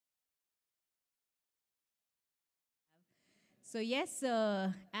So yes,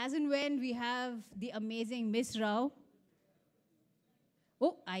 as and when we have the amazing Miss Rao.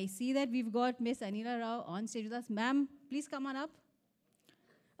 Oh, I see that we've got Miss Anila Rao on stage with us. Ma'am, please come on up.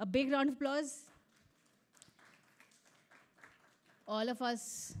 A big round of applause. All of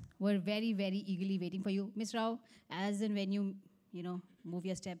us were very, very eagerly waiting for you. Miss Rao, as and when you move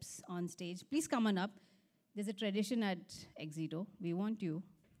your steps on stage, please come on up. There's a tradition at Exito. We want you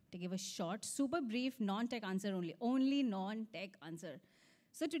to give a short, super brief, non-tech answer only non-tech answer.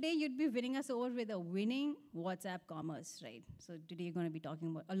 So today you'd be winning us over with a winning WhatsApp commerce, right? So today you're going to be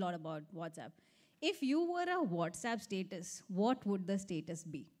talking a lot about WhatsApp. If you were a WhatsApp status, what would the status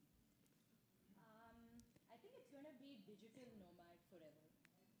be? I think it's going to be digital nomad forever.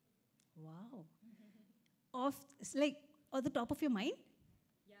 Wow. Off the top of your mind?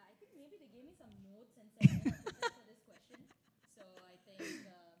 Yeah, I think maybe they gave me some notes and said, prepare for this question. So I think,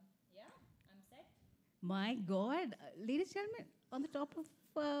 yeah, I'm set. My God. Ladies and gentlemen, on the top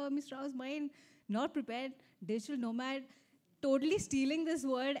of Ms. Rao's mind, not prepared, digital nomad, totally stealing this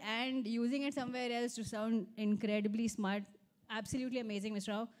word and using it somewhere else to sound incredibly smart. Absolutely amazing, Ms.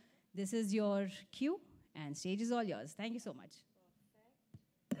 Rao. This is your cue, and stage is all yours. Thank you so much.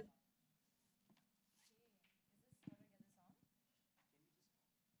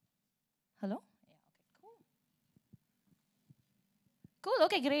 Hello? Yeah, okay, cool. Cool,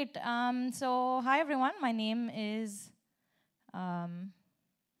 okay, great. So, hi everyone. My name is,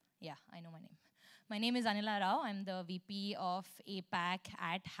 yeah, I know my name. My name is Anila Rao. I'm the VP of APAC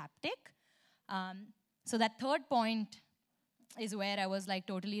at Haptik. So that third point is where I was like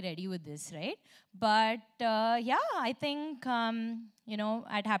totally ready with this, right? But yeah, I think,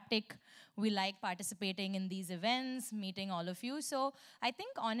 at Haptik, we like participating in these events, meeting all of you. So I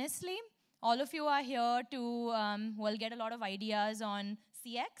think honestly, all of you are here to, well, get a lot of ideas on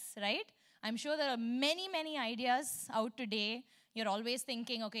CX, right? I'm sure there are many, many ideas out today. You're always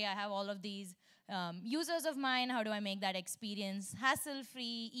thinking, okay, I have all of these users of mine. How do I make that experience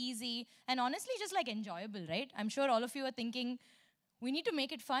hassle-free, easy, and honestly just like enjoyable, right? I'm sure all of you are thinking, we need to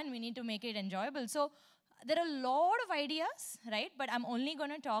make it fun. We need to make it enjoyable. So there are a lot of ideas, right? But I'm only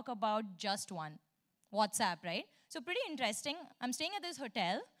going to talk about just one, WhatsApp, right? So pretty interesting. I'm staying at this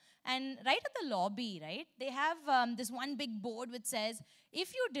hotel. And right at the lobby, right, they have this one big board which says,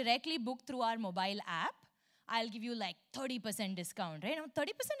 if you directly book through our mobile app, I'll give you like 30% discount, right? Now, 30%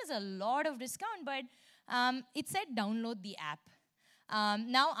 is a lot of discount, but it said download the app.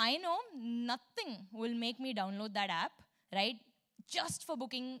 Now, I know nothing will make me download that app, right? Just for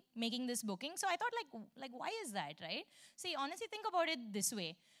making this booking. So I thought, like, why is that, right? See, honestly, think about it this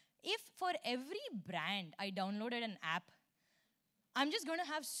way. If for every brand I downloaded an app, I'm just going to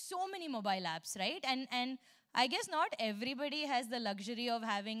have so many mobile apps, right? And I guess not everybody has the luxury of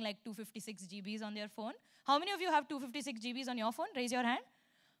having like 256 GBs on their phone. How many of you have 256 GBs on your phone? Raise your hand.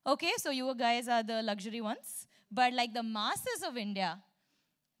 Okay, so you guys are the luxury ones. But like the masses of India,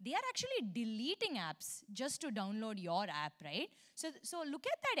 they are actually deleting apps just to download your app, right? So look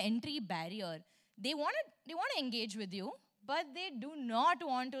at that entry barrier. They want to engage with you, but they do not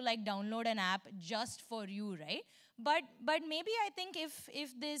want to like download an app just for you, right? But maybe I think if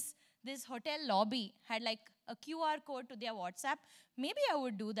this hotel lobby had like a QR code to their WhatsApp, maybe I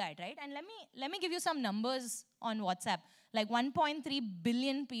would do that, right? And let me give you some numbers on WhatsApp. Like 1.3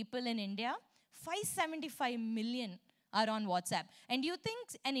 billion people in India, 575 million are on WhatsApp. And do you think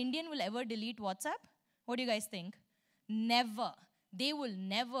an Indian will ever delete WhatsApp? What do you guys think? Never. They will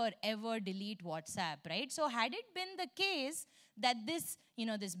never, ever delete WhatsApp, right? So had it been the case that this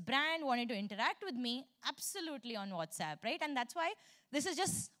brand wanted to interact with me, absolutely on WhatsApp, right? And that's why this is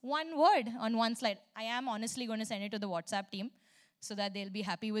just one word on one slide. I am honestly going to send it to the WhatsApp team so that they'll be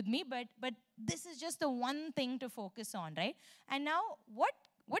happy with me. But this is just the one thing to focus on, right? And now, what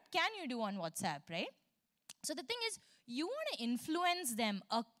can you do on WhatsApp, right? So the thing is, you want to influence them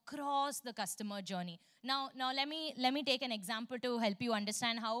across the customer journey. Now let me take an example to help you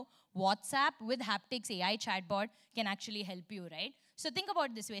understand how WhatsApp with Haptik's AI chatbot can actually help you, right? So think about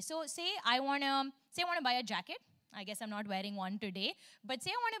it this way. So say I want to buy a jacket. I guess I'm not wearing one today, but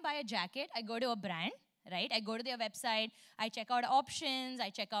say I want to buy a jacket. I go to a brand, right? I go to their website. I check out options. I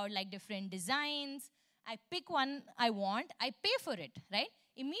check out like different designs. I pick one I want. I pay for it, right?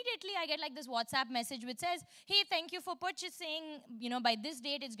 Immediately, I get like this WhatsApp message which says, hey, thank you for purchasing. By this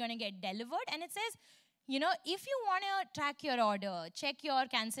date, it's going to get delivered. And it says, if you want to track your order, check your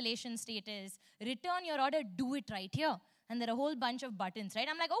cancellation status, return your order, do it right here. And there are a whole bunch of buttons, right?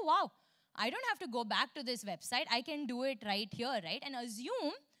 I'm like, oh, wow. I don't have to go back to this website. I can do it right here, right? And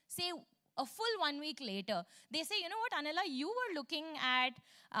assume, say, a full 1 week later, they say, you know what, Anila, you were looking at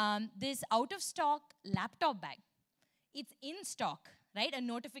this out-of-stock laptop bag. it's in stock, right? A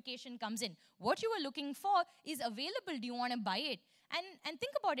notification comes in. What you were looking for is available. Do you want to buy it? And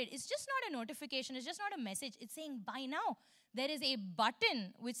think about it. It's just not a notification. It's just not a message. It's saying buy now. There is a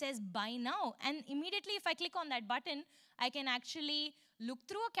button which says buy now. And immediately if I click on that button, I can actually look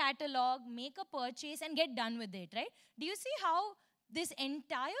through a catalog, make a purchase, and get done with it, right? Do you see how this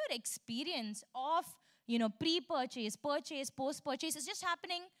entire experience of, pre-purchase, purchase, post-purchase is just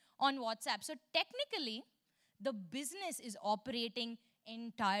happening on WhatsApp? So technically, the business is operating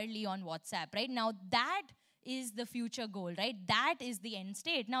entirely on WhatsApp, right? Now that is the future goal, right? That is the end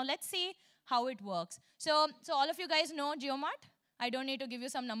state. Now let's see how it works. So all of you guys know JioMart? I don't need to give you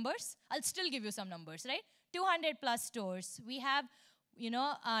some numbers. I'll still give you some numbers, right? 200 plus stores. We have,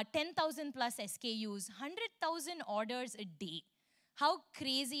 10,000 plus SKUs, 100,000 orders a day. How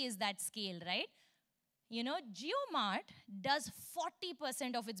crazy is that scale, right? JioMart does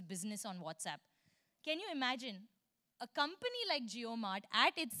 40% of its business on WhatsApp. Can you imagine? A company like JioMart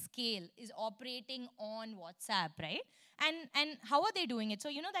at its scale is operating on WhatsApp, right? And how are they doing it? So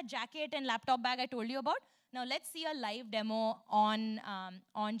that jacket and laptop bag I told you about? Now let's see a live demo on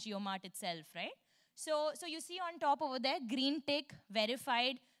JioMart itself, right? So you see on top over there, green tick,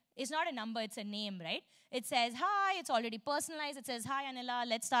 verified. It's not a number, it's a name, right? It says, hi, it's already personalized. It says, hi, Anila,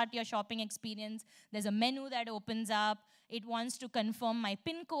 let's start your shopping experience. There's a menu that opens up. It wants to confirm my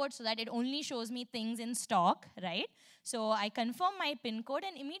PIN code so that it only shows me things in stock, right? So I confirm my PIN code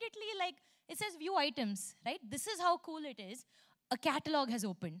and immediately, it says view items, right? This is how cool it is. A catalog has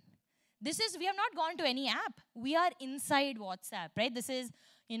opened. We have not gone to any app. We are inside WhatsApp, right? This is,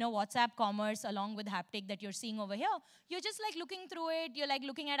 WhatsApp commerce along with Haptik that you're seeing over here. You're just looking through it. You're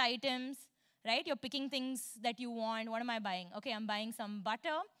looking at items, right? You're picking things that you want. What am I buying? Okay, I'm buying some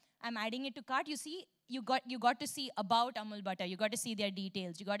butter. I'm adding it to cart. You see, you got to see about Amul butter. You got to see their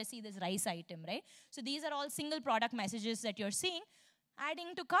details. You got to see this rice item, right? So these are all single product messages that you're seeing.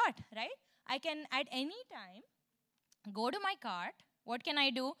 Adding to cart, right? I can, at any time, go to my cart. What can I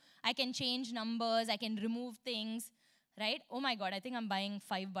do? I can change numbers. I can remove things, right? Oh my God, I think I'm buying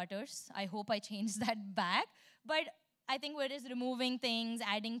 5 butters. I hope I change that back. But I think we're just removing things,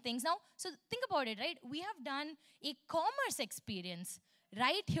 adding things. Now, so think about it, right? We have done a commerce experience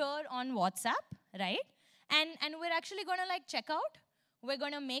right here on WhatsApp, right? And we're actually going to check out. We're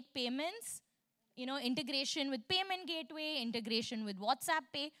going to make payments, integration with payment gateway, integration with WhatsApp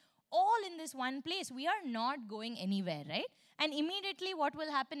Pay, all in this one place. We are not going anywhere, right? And immediately what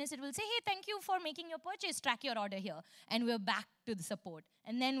will happen is it will say, hey, thank you for making your purchase, track your order here. And we're back to the support.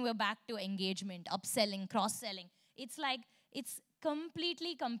 And then we're back to engagement, upselling, cross-selling. It's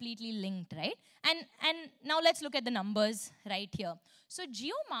completely linked, right? And now let's look at the numbers right here. So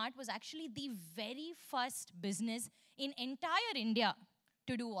JioMart was actually the very first business in entire India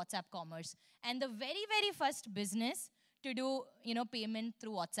to do WhatsApp commerce. And the very, very first business to do, payment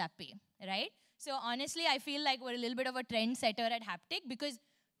through WhatsApp Pay, right? So honestly, I feel like we're a little bit of a trendsetter at Haptik because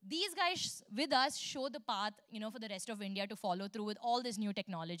these guys with us show the path, for the rest of India to follow through with all this new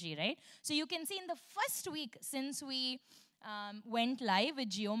technology, right? So you can see in the first week since we went live with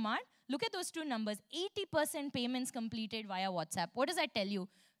JioMart, look at those two numbers, 80% payments completed via WhatsApp. What does that tell you?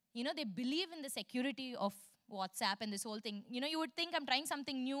 They believe in the security of WhatsApp and this whole thing. You would think I'm trying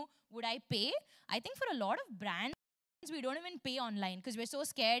something new. Would I pay? I think for a lot of brands, we don't even pay online because we're so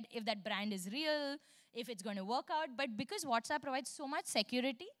scared if that brand is real, if it's going to work out. But because WhatsApp provides so much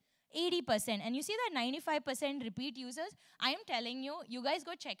security, 80%. And you see that 95% repeat users, I am telling you, you guys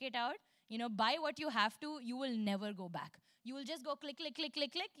go check it out. Buy what you have to. You will never go back. You will just go click, click, click,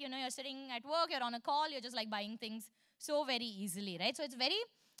 click, click. You're sitting at work, you're on a call, you're just buying things so very easily, right? So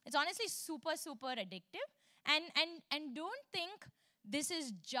it's honestly super, super addictive. And don't think this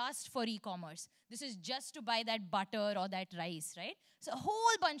is just for e-commerce. This is just to buy that butter or that rice, right? So a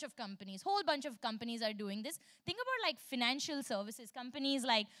whole bunch of companies are doing this. Think about financial services, companies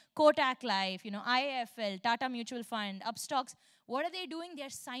like Kotak Life, IIFL, Tata Mutual Fund, Upstocks. What are they doing? They're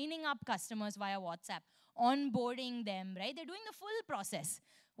signing up customers via WhatsApp, onboarding them, right? They're doing the full process.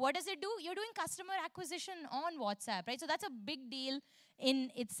 What does it do? You're doing customer acquisition on WhatsApp, right? So that's a big deal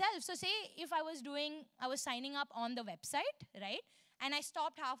in itself. So say if I was signing up on the website, right? And I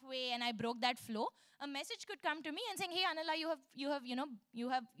stopped halfway and I broke that flow, a message could come to me and saying, hey, Anila,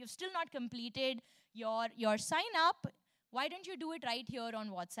 you've still not completed your sign up. Why don't you do it right here on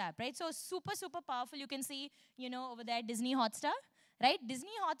WhatsApp, right? So super, super powerful. You can see, over there, Disney Hotstar, right?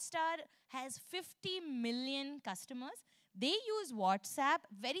 Disney Hotstar has 50 million customers. They use WhatsApp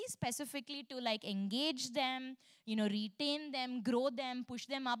very specifically to engage them, retain them, grow them, push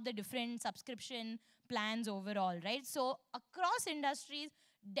them up the different subscription plans overall, right? So across industries,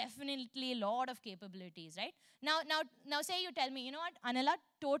 definitely a lot of capabilities, right? Now say you tell me, you know what, Anila,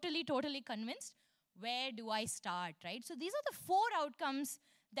 totally convinced. Where do I start, right? So these are the 4 outcomes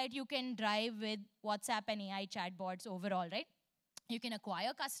that you can drive with WhatsApp and AI chatbots overall, right? You can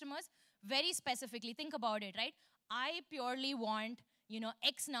acquire customers very specifically. Think about it, right? I purely want, you know,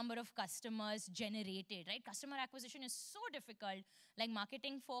 X number of customers generated, right? Customer acquisition is so difficult. Like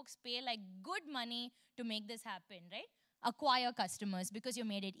marketing folks pay like good money to make this happen, right? Acquire customers because you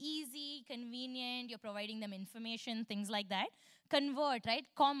made it easy, convenient, you're providing them information, things like that. Convert, right?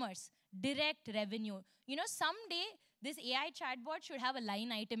 Commerce, direct revenue. You know, someday this AI chatbot should have a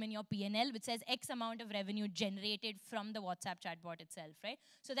line item in your P&L which says X amount of revenue generated from the WhatsApp chatbot itself, right?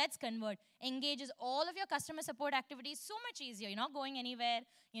 So that's convert. Engages all of your customer support activities so much easier. You're not going anywhere.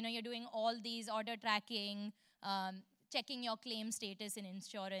 You know, you're doing all these order tracking, checking your claim status in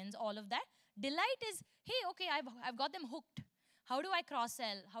insurance, all of that. Delight is, hey, okay, I've got them hooked. How do I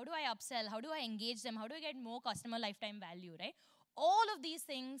cross-sell? How do I upsell? How do I engage them? How do I get more customer lifetime value, right? All of these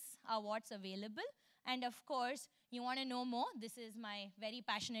things are what's available. And of course, you want to know more, this is my very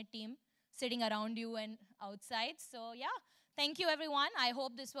passionate team sitting around you and outside. So yeah, thank you everyone. I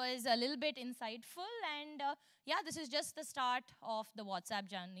hope this was a little bit insightful. And yeah, this is just the start of the WhatsApp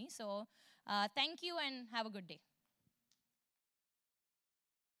journey. So thank you and have a good day.